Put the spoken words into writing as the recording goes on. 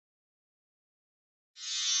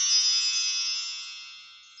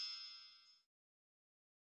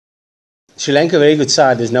Sri Lanka, very good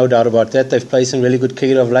side, there's no doubt about that. They've played some really good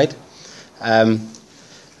cricket of late. The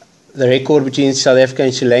record between South Africa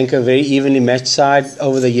and Sri Lanka, very evenly matched side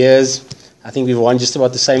over the years. I think we've won just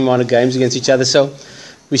about the same amount of games against each other. So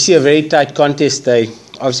we see a very tight contest. They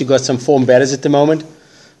obviously got some form batters at the moment.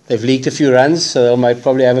 They've leaked a few runs, so they might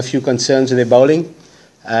probably have a few concerns with their bowling.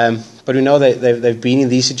 But we know they've been in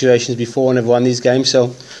these situations before and have won these games,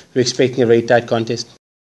 so we're expecting a very tight contest.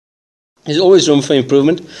 There's always room for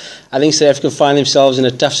improvement. I think South Africa find themselves in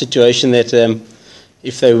a tough situation that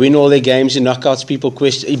if they win all their games in knockouts,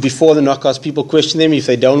 before the knockouts, people question them. If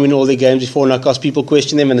they don't win all their games before knockouts, people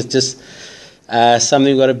question them, and it's just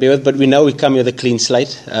something we've got to bear with. But we know we come here with a clean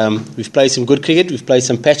slate. We've played some good cricket, we've played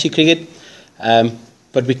some patchy cricket,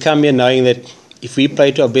 but we come here knowing that if we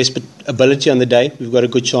play to our best ability on the day, we've got a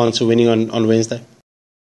good chance of winning on Wednesday.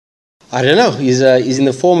 I don't know. He's in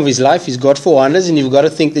the form of his life. He's got 4 unders, and you've got to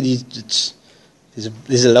think that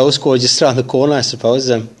there's a low score just around the corner, I suppose.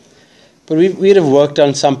 But we'd have worked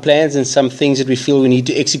on some plans and some things that we feel we need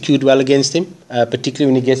to execute well against him, particularly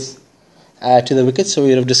when he gets to the wicket. So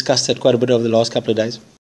we'd have discussed that quite a bit over the last couple of days.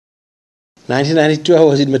 1992, I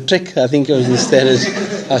was in matric. I think I was in standard.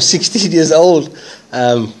 I was 16 years old.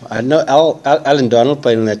 I know Alan Donald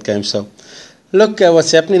played in that game. So look,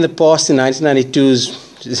 what's happened in the past in 1992 is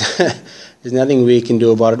there's nothing we can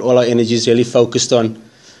do about it. All our energy is really focused on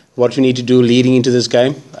what we need to do leading into this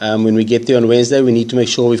game. When we get there on Wednesday, we need to make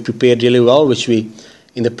sure we've prepared really well, which we're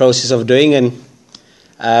in the process of doing. And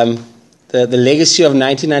the legacy of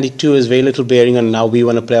 1992 has very little bearing on how we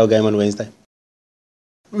want to play our game on Wednesday.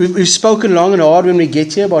 We've spoken long and hard when we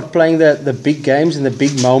get here about playing the big games and the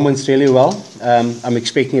big moments really well. I'm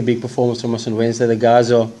expecting a big performance from us on Wednesday. The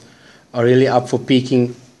guys are really up for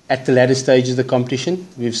peaking at the latter stages of the competition.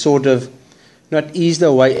 We've sort of not eased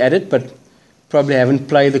our way at it, but probably haven't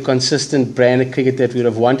played the consistent brand of cricket that we would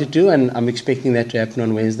have wanted to, and I'm expecting that to happen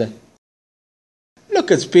on Wednesday.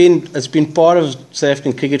 Look, it's been part of South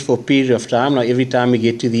African cricket for a period of time. Now, every time we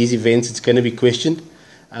get to these events, it's going to be questioned.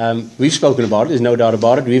 We've spoken about it, there's no doubt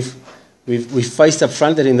about it. We've faced up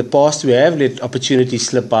front that in the past we have let opportunities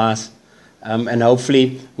slip by us. And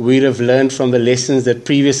hopefully we'd have learned from the lessons that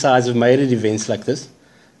previous sides have made at events like this.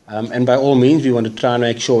 And by all means, we want to try and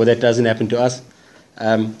make sure that doesn't happen to us.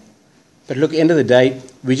 But look, end of the day,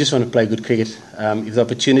 we just want to play good cricket. If the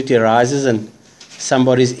opportunity arises and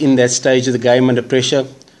somebody's in that stage of the game under pressure,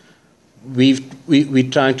 we're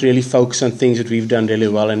trying to really focus on things that we've done really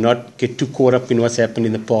well and not get too caught up in what's happened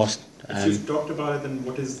in the past. If you've talked about it, then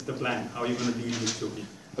what is the plan? How are you going to deal with Choki?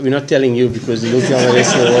 We're not telling you because you'll tell the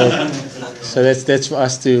rest of the world. So that's for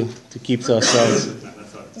us to keep to ourselves.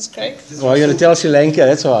 That's great. Well, you're going to tell Sri Lanka,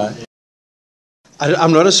 that's why.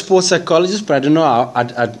 I'm not a sports psychologist, but I don't know.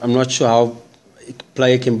 I'm not sure how a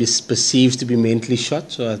player can be perceived to be mentally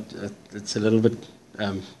shot. So it's a little bit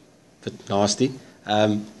nasty.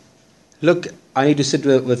 Look, I need to sit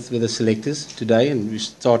with the selectors today, and we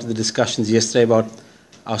started the discussions yesterday about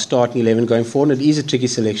our starting 11 going forward. And it is a tricky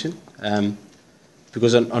selection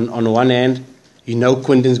because on one hand, you know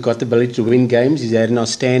Quinton's got the ability to win games. He's had an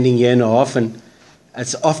outstanding year and a half, and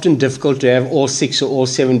it's often difficult to have all 6 or all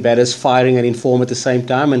 7 batters firing and in form at the same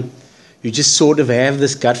time, and you just sort of have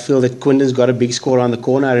this gut feel that Quinton's got a big score on the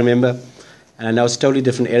corner. I remember, and I know it's a totally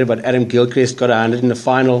different era, but Adam Gilchrist got 100 in the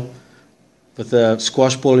final with a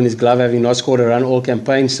squash ball in his glove, having not scored a run all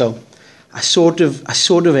campaign. So I sort of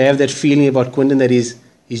have that feeling about Quinton that he's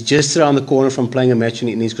just around the corner from playing a match in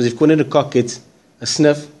the innings, because if Quinton de Kock gets a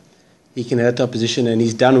sniff, he can hurt the opposition, and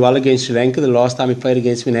he's done well against Sri Lanka. The last time he played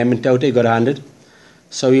against Vietnam and Tote, he got 100.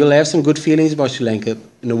 So you'll have some good feelings about Sri Lanka.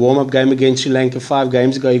 In a warm-up game against Sri Lanka 5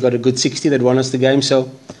 games ago, he got a good 60 that won us the game.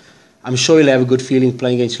 So I'm sure you'll have a good feeling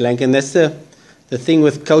playing against Sri Lanka. And that's the thing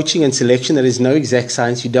with coaching and selection. There is no exact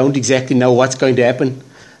science. You don't exactly know what's going to happen.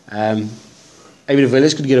 David de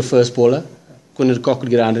Villiers could get a first bowler. Quinton de Kock could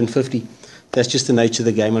get 150. That's just the nature of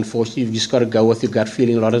the game, unfortunately. You've just got to go with your gut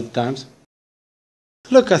feeling a lot of the times.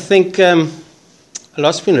 Look, I think a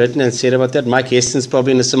lot's been written and said about that. Mike Heston's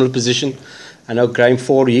probably in a similar position. I know Graham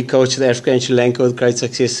Ford, he coached South Africa and Sri Lanka with great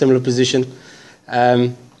success, similar position.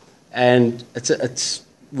 And it's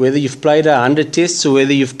whether you've played 100 tests or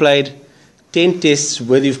whether you've played 10 tests,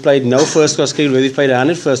 whether you've played no first-class cricket, whether you've played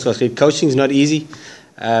 100 first-class cricket. Coaching is not easy.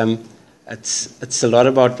 It's a lot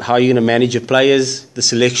about how you're going to manage your players, the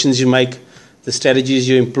selections you make, the strategies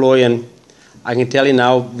you employ. And I can tell you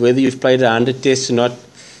now, whether you've played 100 tests or not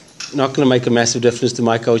going to make a massive difference to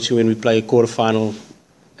my coaching when we play a quarter-final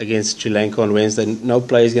against Sri Lanka on Wednesday. No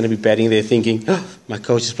player is going to be batting there thinking, oh, my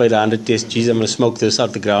coach has played 100 tests, geez, I'm going to smoke this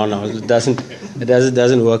out the ground now. It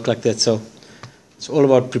doesn't work like that. So it's all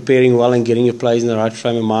about preparing well and getting your players in the right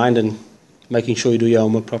frame of mind and making sure you do your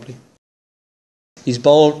homework properly. His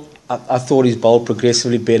bowl, I thought his bowl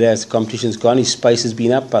progressively better as the competition's gone. His space has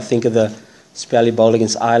been up. I think of the spell he bowled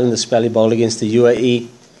against Ireland, the spell he bowled against the UAE.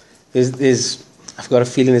 I've got a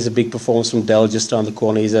feeling there's a big performance from Dell just around the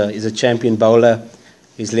corner. He's a champion bowler.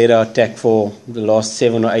 He's led our attack for the last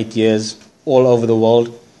 7 or 8 years all over the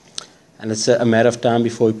world. And it's a matter of time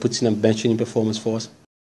before he puts in a match-winning performance for us.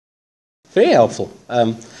 Very helpful.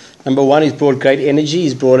 Number one, he's brought great energy.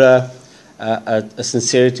 He's brought a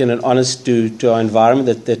sincerity and an honesty to our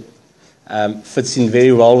environment that fits in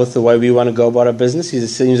very well with the way we want to go about our business. He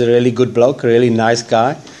seems a really good bloke, a really nice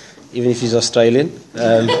guy, even if he's Australian.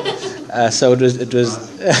 So it was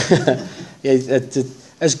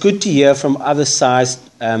it's good to hear from other sides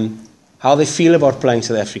how they feel about playing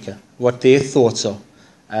South Africa, what their thoughts are,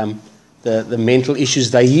 the mental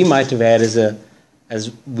issues that he might have had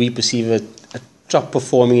as we perceive a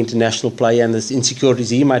top-performing international player, and the insecurities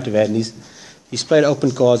he might have had. And he's played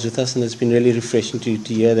open cards with us, and it's been really refreshing to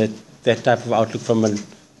hear that type of outlook from an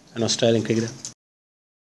Australian cricketer.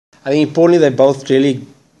 I think importantly, they're both really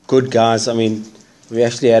good guys. I mean, we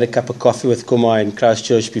actually had a cup of coffee with Kumar in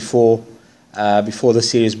Christchurch before the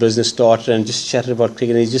serious business started, and just chatted about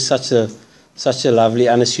cricket. And he's just such a lovely,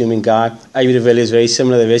 unassuming guy. Ivy de Villiers is very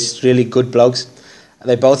similar. They're just really good blokes.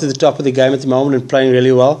 They're both at the top of the game at the moment and playing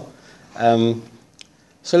really well.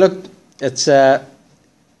 So look, it's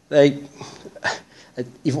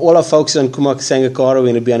if all our focus on Kumar Sangakkara, we're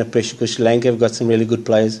going to be under pressure because Sri Lanka have got some really good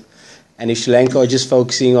players. And if Sri Lanka are just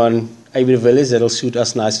focusing on Ivy de Villiers, that'll suit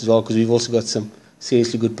us nice as well, because we've also got some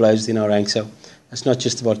seriously good players in our ranks. So it's not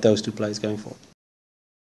just about those two players going forward.